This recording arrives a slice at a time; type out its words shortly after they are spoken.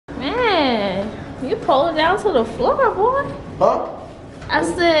You polo down to the floor, boy. Huh? I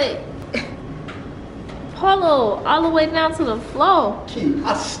said polo all the way down to the floor. Key,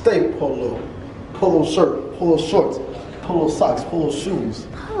 I stay polo. Polo shirt, polo shorts, polo socks, polo shoes.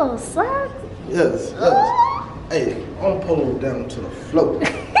 Polo socks? Yes, yes. Hey, I'm polo down to the floor.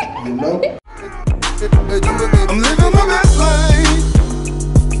 You know? I'm living my best life.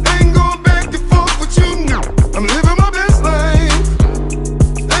 Ain't going back and forth with you now. I'm living my best life.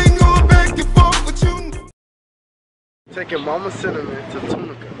 Ain't going back and forth with you now. Taking Mama Cinnamon to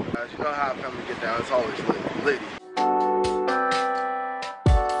Tunica. Guys, you know how family get down. It's always litty.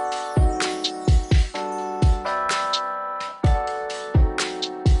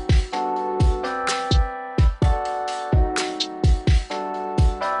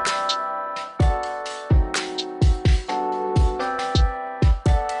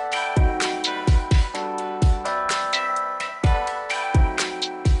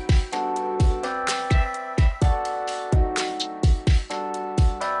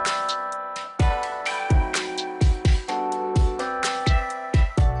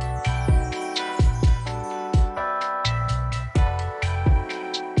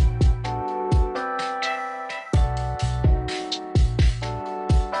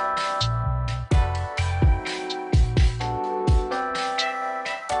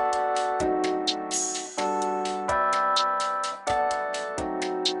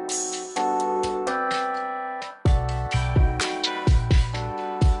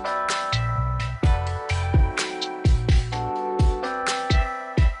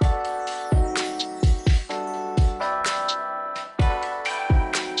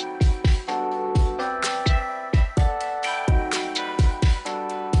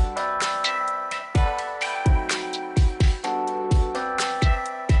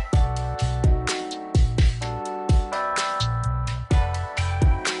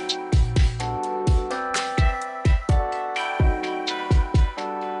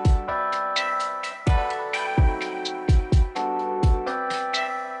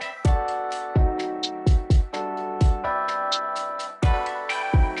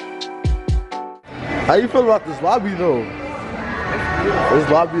 How you feel about this lobby though? This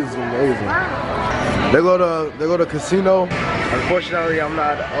lobby is amazing. They go to casino. Unfortunately, I'm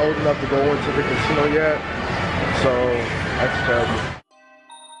not old enough to go into the casino yet, so that's terrible.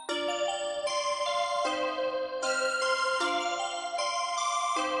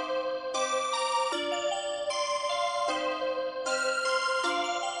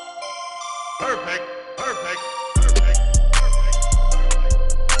 Perfect, perfect.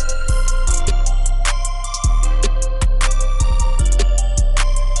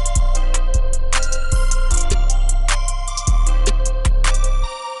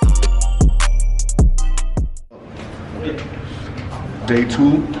 Day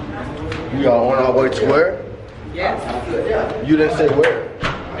 2, we are on our way to where? Yes. You didn't say where.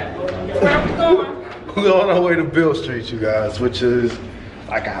 Where are we going? We're on our way to Beale Street, you guys, which is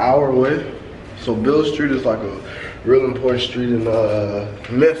like an hour away. So Beale Street is like a real important street in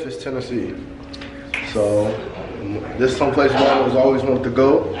Memphis, Tennessee. So this is someplace where I always wanted to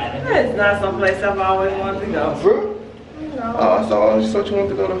go. It's not someplace I've always wanted to go. Bro? No. Oh, so I just thought you wanted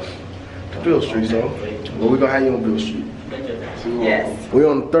to go to Beale Street, so. Well, we're gonna have you on Beale Street. Yes. We're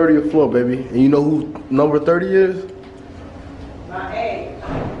on the 30th floor, baby. And you know who number 30 is? My age.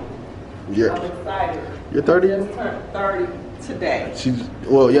 Yeah. I'm excited. You're 30? I just turned 30 today.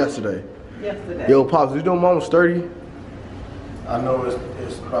 Well, yesterday. Yesterday. Yo, Pops, you know Mom's 30? I know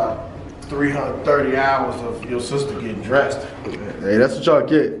it's about 330 hours of your sister getting dressed. Hey, that's what y'all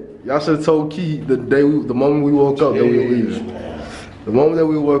get. Y'all should have told Key the moment we woke up that we were leaving. The moment that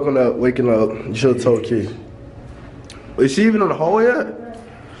we were waking up, you should have told Key. Is she even in the hallway yet?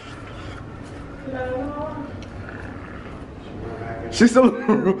 No. She's still in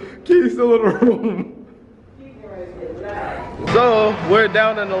the room. Key's still in the room. So, we're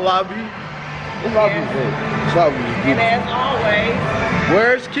down in the lobby. What lobby is it? This lobby is And beautiful. as always,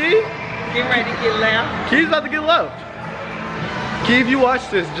 Where's Key? get ready to get left. Key's about to get left. Key, if you watch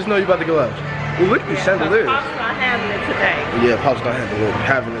this, just know you're about to get left. Well, look at these chandeliers. Pop's not having it today. Yeah, Pop's not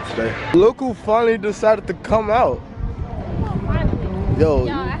having it today. Look who finally decided to come out. Yo,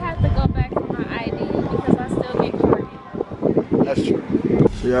 Y'all, I have to go back for my ID because I still get carded. that's true.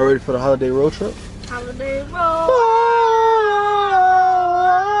 So y'all ready for the holiday road trip? Holiday roll.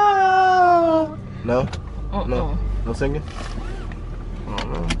 No? No? No singing? Oh,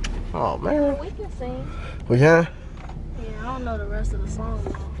 no. Oh, man. We can sing. We can? Yeah, I don't know the rest of the song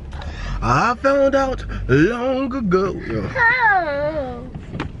though. I found out long ago. Yo, Oh.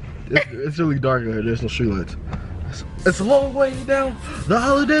 it's really dark in here. There's no streetlights. It's a long way down the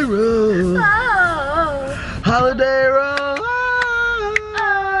holiday road. Oh. Holiday Road.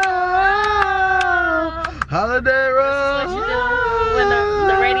 Holiday Road. What you do when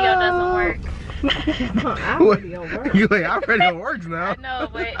the radio doesn't work. You ain't already works now. I know,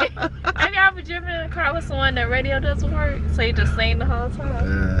 but have y'all been driving in a car with someone that radio doesn't work? So you just sing the whole time?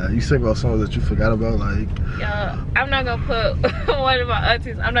 Yeah, you sing about songs that you forgot about, like. Yeah, I'm not gonna put one of my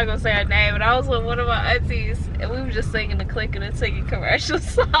aunties, I'm not gonna say her name, but I was with one of my aunties and we were just singing the Clicking and Ticket commercial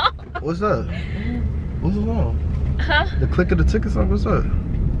song. What's that? What's the song? Huh? The Click of the Ticket song? What's that?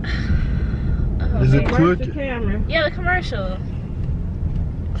 Oh, Is it man. Click? Yeah, the commercial.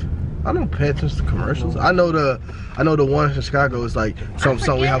 I don't pay attention to commercials. I know the one in Chicago is like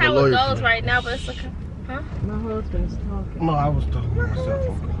something we have a lawyer. How it goes right now, but it's like, huh? My husband's talking. No, I was talking to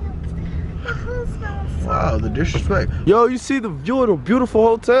myself. Wow, the disrespect. Yo, you see the view of the beautiful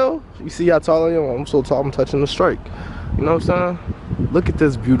hotel? You see how tall I am? I'm so tall, I'm touching the strike. You know what I'm saying? Look at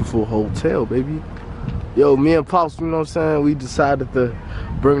this beautiful hotel, baby. Yo, me and Pops, you know what I'm saying? We decided to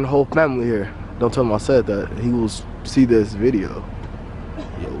bring the whole family here. Don't tell him I said that. He will see this video.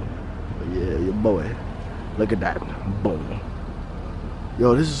 Yo, yeah, your boy. Look at that. Boom.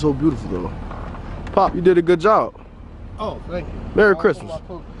 Yo, this is so beautiful, though. Pop, you did a good job. Oh, thank you. Merry Christmas.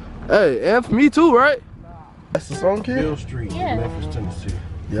 Hey, and for me too, right? That's the song, kid? Beale Street, Yeah. Memphis, Tennessee.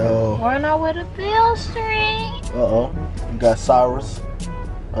 Yo. We're not with a Beale Street. Uh-oh. You got Cyrus.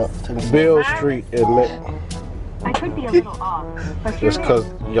 Beale Street in Memphis. I could be a little off, but here Just it because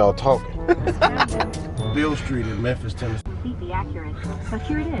is. y'all talking. Beale Street in Memphis, Tennessee. Completely accurate, but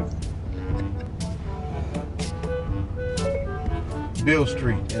here it is. Beale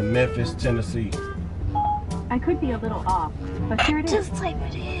Street in Memphis, Tennessee. I could be a little off, but here it is. Just type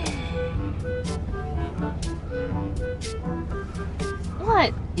it in.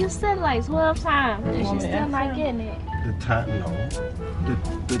 What? You said like 12 times and she's still not getting it. The time, no.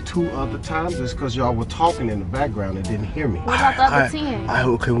 The two other times is because y'all were talking in the background and didn't hear me. What about the other 10? Alright,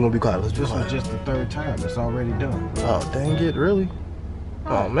 okay, we're gonna be quiet. Let's be This was quiet. just the third time. It's already done. Oh, dang it, really?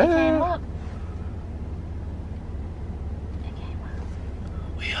 Oh, It came man. up.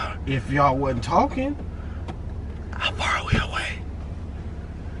 We are. If y'all wasn't talking, How far are we away?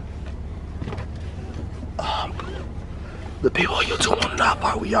 The people on YouTube want to know how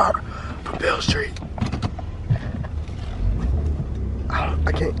far we are from Beale Street.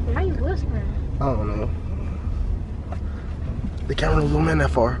 I can't. Why are you whispering? I don't know. The camera don't zoom in that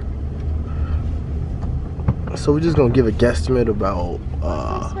far. So we're just gonna give a guesstimate about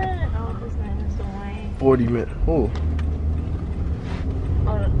This man? Oh, this man is so lame. 40 minutes. Oh,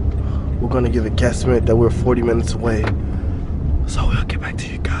 Oh, we're gonna give a guesstimate that we're 40 minutes away. So we'll get back to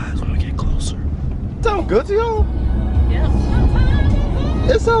you guys when we get closer. Sound good to y'all? yeah.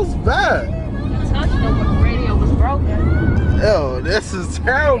 It sounds bad. I told you the radio was broken. Yo, this is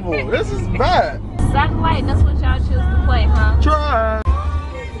terrible. This is bad. Satellite, that's what y'all choose to play, huh? Try.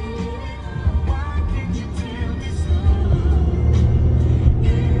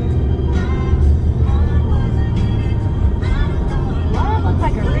 Why it look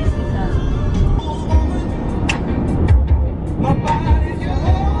like a Reese's cup?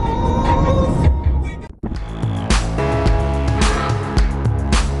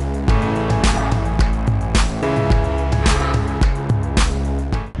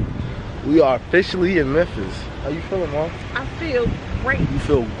 We are officially in Memphis. How you feeling, Mom? I feel great. You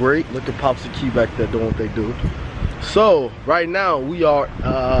feel great. Look at Pops and Key back there doing what they do. So right now we are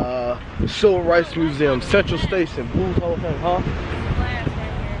Civil Rights Museum, Central Station, Blues whole thing, huh?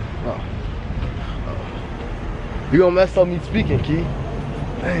 Oh. You gonna mess up me speaking, Key?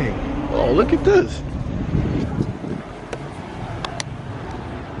 Dang. Oh, look at this.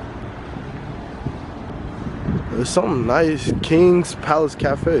 There's something nice. King's Palace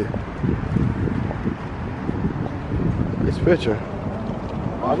Cafe. Nice picture.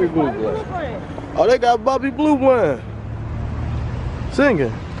 Bobby Blue Blood. Oh, they got Bobby Blue one. Singing.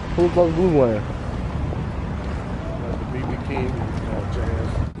 Who's Bobby Blue one? BB King,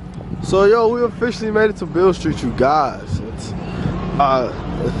 jazz. So yo, we officially made it to Beale Street, you guys. It's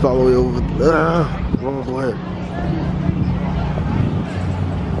all the way over there. Go ahead.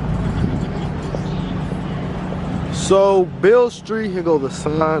 So Beale Street, here go the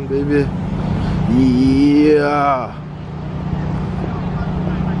sign, baby. Yeah.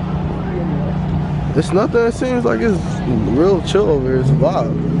 It's nothing, it seems like it's real chill over here, it's a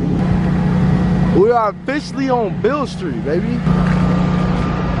vibe. We are officially on Beale Street, baby.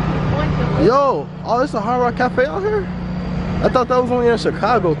 Yo, oh, it's a Hard Rock Cafe out here? I thought that was only a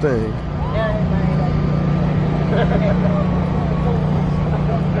Chicago thing.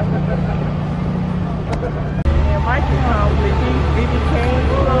 Yeah, Mikey come with BB King.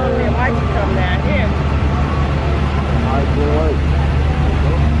 Me and Mikey come down here.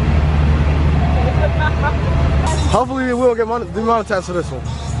 gonna get demonetized for this one.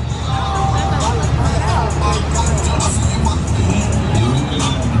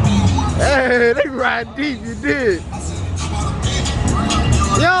 Hey, they ride deep, you did.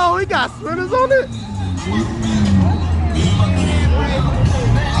 Yo, we got spinners on it.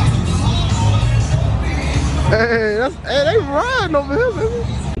 Hey, they riding over here,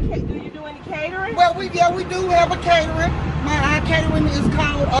 baby. Do you do any catering? Well, we do have a catering. Our catering is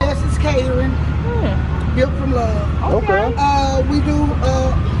called Essence Catering, built from love. Okay. We do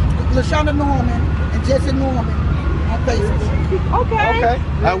LaShonda Norman and Jesse Norman on Facebook. Okay.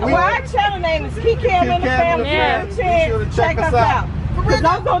 We, Well, our channel name is KEE KAM and the Family. Yeah. Be sure to check us out. Because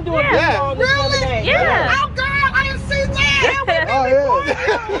I'm going to do a video on this other day. Yeah. Oh, girl, I didn't see that. Oh,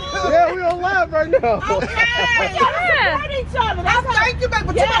 yeah. Yeah, we on live right now. Okay. We gotta support each other. That's how. Thank you, baby.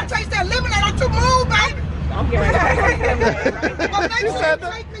 But you gotta taste that lemonade on your move, baby. I'm getting ready. Well, make sure you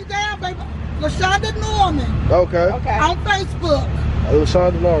take me down, baby. LaShonda Norman Okay. Okay. on Facebook.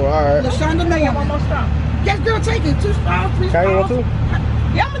 LaShonda Norman, all right. LaShonda Take it one Norman. more stop. Yes, girl, take it. 2 straws, 3 Can you want straws. to?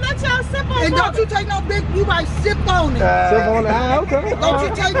 Yeah, I'm gonna let y'all sip on And don't it. you take no big, you might sip on it. Sip on it. Ah, okay. Don't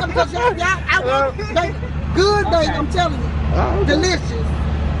you take them because y'all, I want, baby, good, baby, I'm telling you. Ah, okay. Delicious.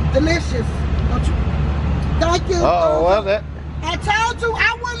 Delicious. Don't you? Thank you. Oh, well, that, I told you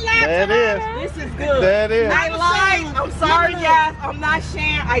I wouldn't lie there it tonight. is. This is good. There it is. I lied. I'm sorry, guys. I'm not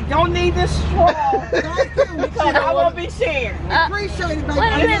sharing. I don't need this straw Thank you. because I won't be sharing. Appreciate it, baby. Wait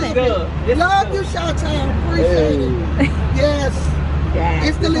a I minute. love it. This is Love good. you, Chantel. Appreciate it. Yes. Yeah.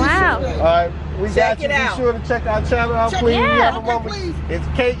 It's delicious. Wow. baby. All right, we Check got you. it out. Be sure to check our channel out, Check please. it We out. have a Okay, moment. please. It's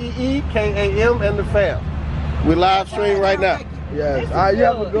KEE KAM and the fam. We live stream right now. Yes. All right, you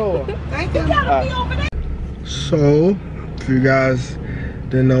have a good one. Thank you. Gotta be over there. So, if you guys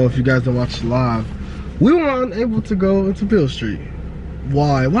didn't know, if you guys don't watch live, we were unable to go into Beale Street.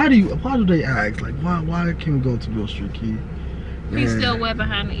 Why? Why do they ask? Like, why can't we go to Beale Street, Key? He's Man. still wet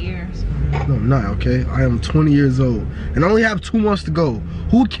behind the ears. No, I'm not, okay? I am 20 years old and I only have 2 months to go.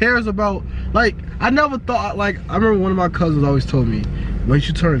 Who cares about, like, I never thought, like, I remember one of my cousins always told me, once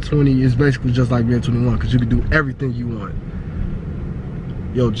you turn 20, it's basically just like being 21 because you can do everything you want.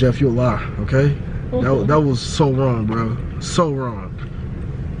 Yo, Jeff, you'll lie, okay? That was so wrong, bro. So wrong.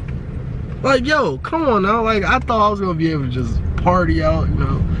 Like, yo, come on now. Like, I thought I was gonna be able to just party out, you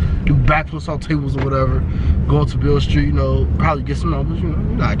know, do backflips on tables or whatever, go to Beale Street, you know, probably get some numbers, you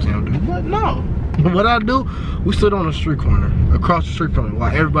know, I can't do. But no. What I do, we stood on a street corner, across the street from it,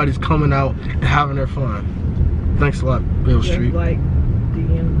 while everybody's coming out and having their fun. Thanks a lot, Beale Street. Like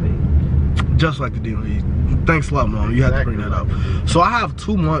DMV. Just like the DMV. Thanks a lot, Mom. You had to bring that up. So I have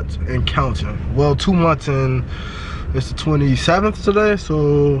 2 months and counting. Well, 2 months and it's the 27th today,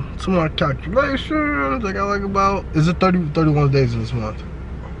 so 2 month calculations. I got like about, is it 31 days this month?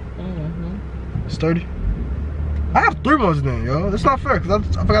 It's 30? I have 3 months then, yo. It's not fair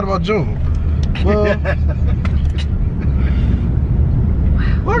because I forgot about June. Well,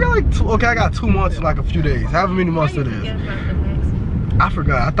 I got like okay, I got 2 months and like a few days. However many months it is. I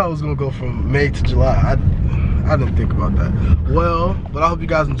forgot. I thought it was gonna go from May to July. I didn't think about that. Well, but I hope you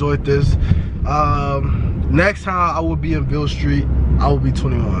guys enjoyed this. Next time I will be in Beale Street, I will be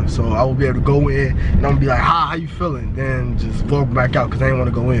 21. So I will be able to go in and I'm gonna be like, hi, how you feeling? Then just walk back out because I ain't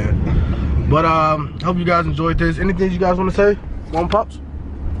wanna go in. But I hope you guys enjoyed this. Anything you guys wanna say? Mom, Pops?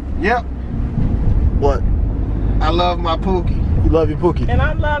 Yep. What? I love my Pookie. You love your Pookie. And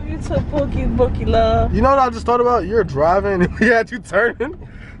I love you too, Bookie love. You know what I just thought about? You're driving and we had you turning.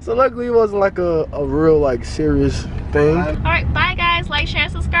 So luckily it wasn't like a real like serious thing. Alright, bye guys. Like, share,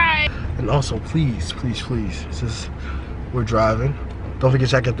 subscribe. And also please, since we're driving, don't forget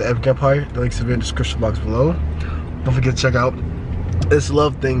to check out the Epic Empire. The links will be in the description box below. Don't forget to check out this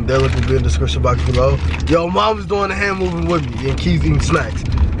love thing. Their link will be in the description box below. Yo, Mom's doing the hand moving with me and Key's eating snacks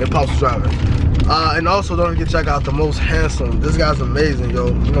and Pop's driving. And also don't forget to check out the most handsome. This guy's amazing, yo.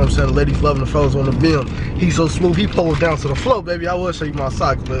 You know what I'm saying? Ladies loving the fellas on the beam. He's so smooth, he pulls down to the floor, baby. I will show you my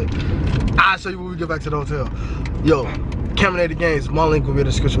socks, but I'll show you when we get back to the hotel. Yo, Kaminator Gamez, my link will be in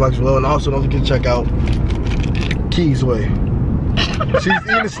the description box below. And also don't forget to check out KEE'S way. She's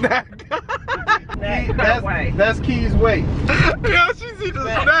eating a snack. That's KEE'S way. Yo, she's eating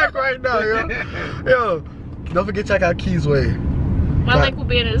a snack right now, yo. Yo, don't forget to check out KEE'S way. My link will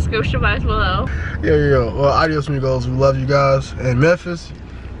be in the description box below. Yo. Well, adios, amigos. We love you guys. And Memphis,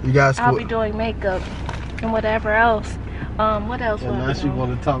 you guys. I'll be doing makeup and whatever else. What else? And now she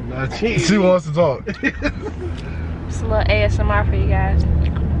want to talk now. She wants to talk. Just a little ASMR for you guys.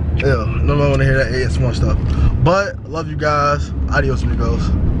 Yeah, nobody want to hear that ASMR stuff. But love you guys. Adios, amigos.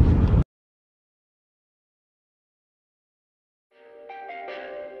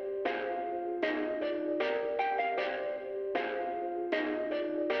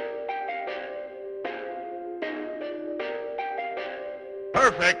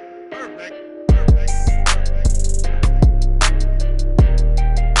 perfect.